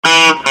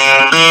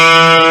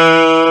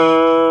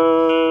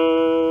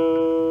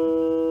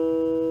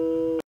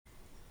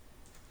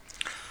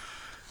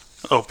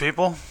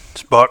people?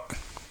 It's Buck's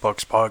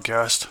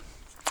podcast.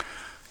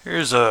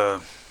 Here's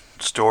a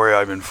story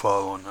I've been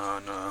following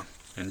on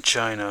in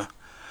China.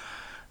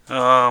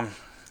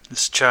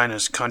 It's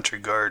China's country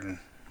garden.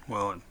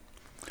 Well,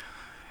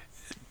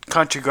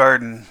 country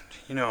garden,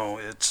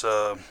 it's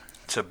a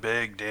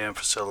big damn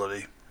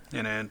facility,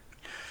 and it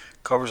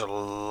covers a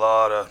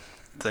lot of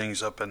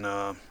things up in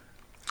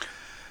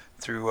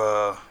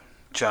through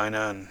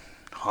China and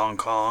Hong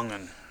Kong,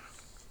 and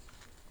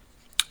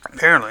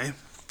apparently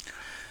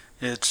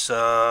it's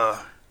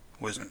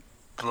was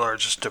the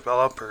largest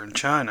developer in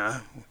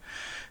China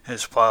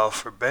has filed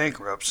for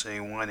bankruptcy,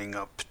 winding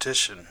up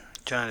petition.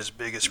 China's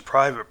biggest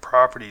private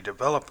property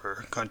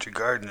developer, Country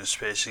Garden, is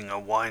facing a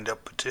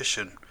wind-up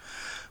petition,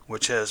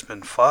 which has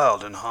been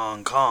filed in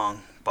Hong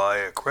Kong by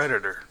a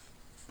creditor.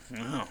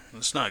 No,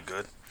 that's not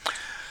good.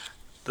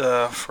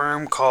 The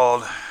firm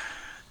called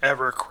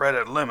Ever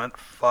Credit Limit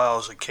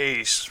files a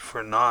case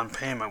for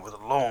non-payment with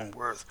a loan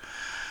worth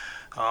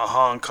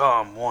Hong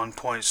Kong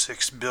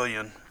 1.6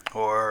 billion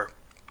or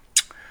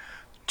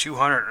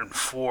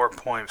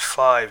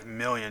 204.5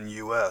 million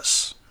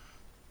US.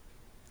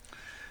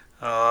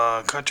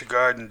 Country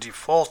Garden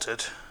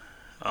defaulted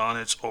on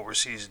its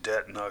overseas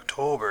debt in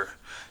October.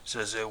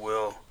 Says it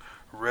will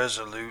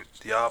resolute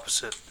the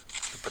opposite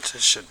the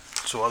petition.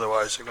 So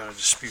otherwise they're going to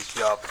dispute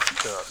the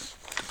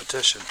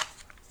petition.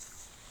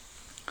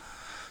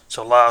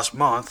 So last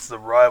month, the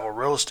rival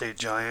real estate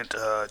giant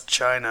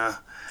China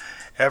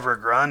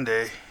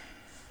Evergrande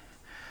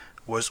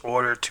was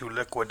ordered to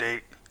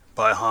liquidate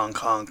by Hong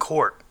Kong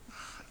court.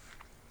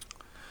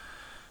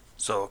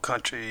 So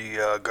Country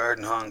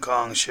Garden Hong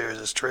Kong shares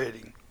is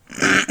trading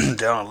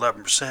down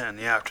 11% in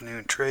the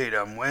afternoon trade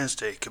on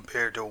Wednesday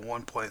compared to a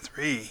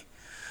 1.3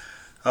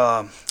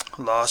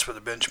 loss for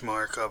the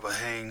benchmark of a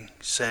Hang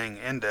Seng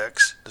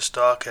index. The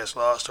stock has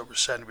lost over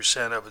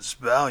 70% of its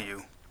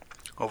value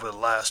over the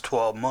last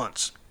 12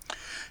 months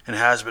and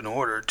has been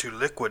ordered to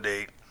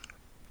liquidate.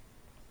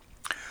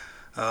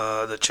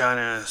 The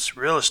China's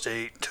real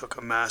estate took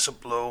a massive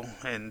blow,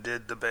 and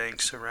did the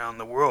banks around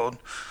the world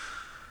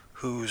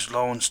whose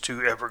loans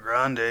to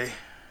Evergrande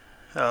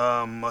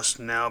must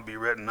now be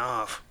written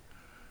off.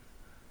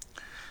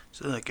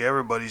 So like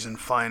everybody's in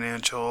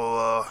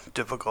financial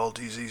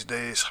difficulties these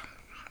days.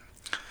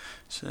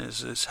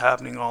 It's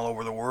happening all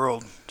over the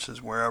world. It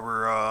says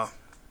wherever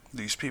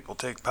these people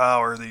take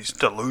power, these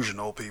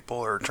delusional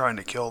people are trying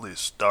to kill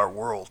our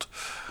world.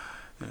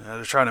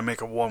 They're trying to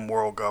make a one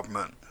world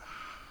government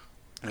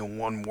and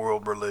one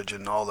world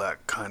religion, all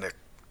that kind of,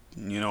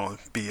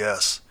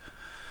 BS.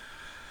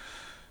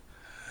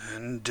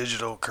 And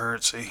digital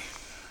currency.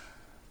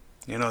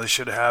 They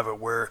should have it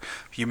where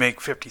if you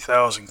make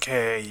 50,000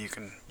 K, you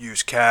can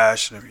use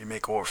cash, and if you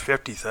make over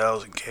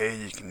 50,000 K,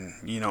 you can,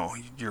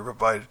 you're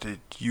provided to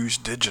use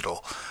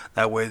digital.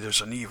 That way there's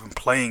an even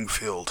playing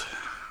field.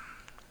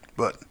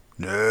 But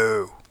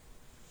no.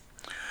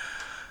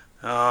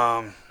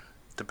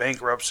 The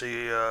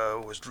bankruptcy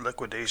was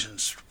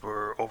liquidations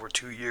for over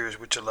 2 years,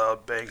 which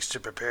allowed banks to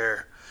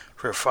prepare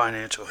for a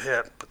financial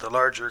hit. But the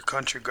larger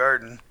Country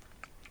Garden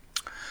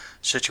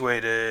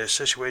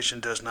situation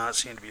does not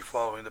seem to be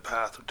following the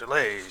path of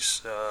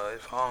delays.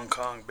 If Hong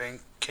Kong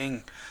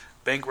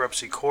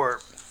Bankruptcy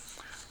Court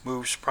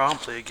moves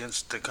promptly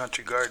against the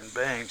Country Garden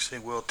banks,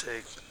 it will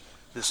take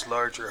this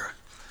larger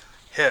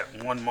hit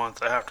 1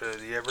 month after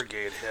the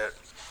Evergrande hit.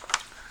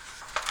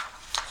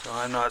 So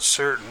I'm not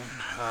certain,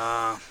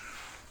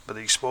 but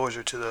the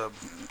exposure to the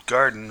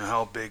garden,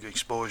 how big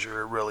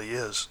exposure it really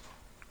is.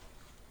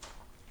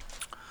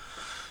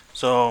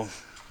 So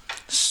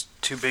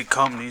two big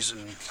companies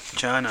in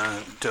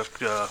China took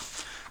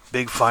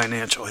big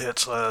financial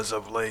hits as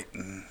of late,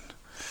 and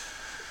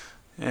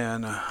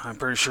I'm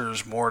pretty sure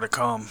there's more to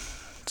come.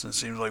 It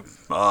seems like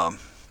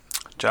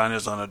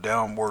China's on a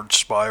downward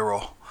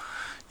spiral.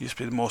 Used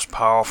to be the most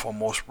powerful,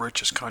 most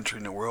richest country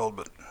in the world,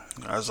 but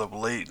as of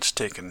late, it's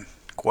taken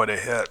quite a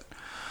hit.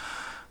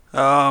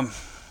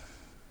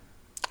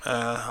 I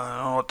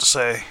don't know what to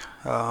say.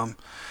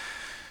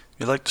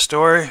 You like the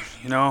story?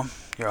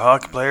 You're a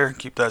hockey player,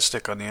 keep that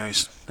stick on the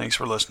ice. Thanks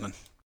for listening.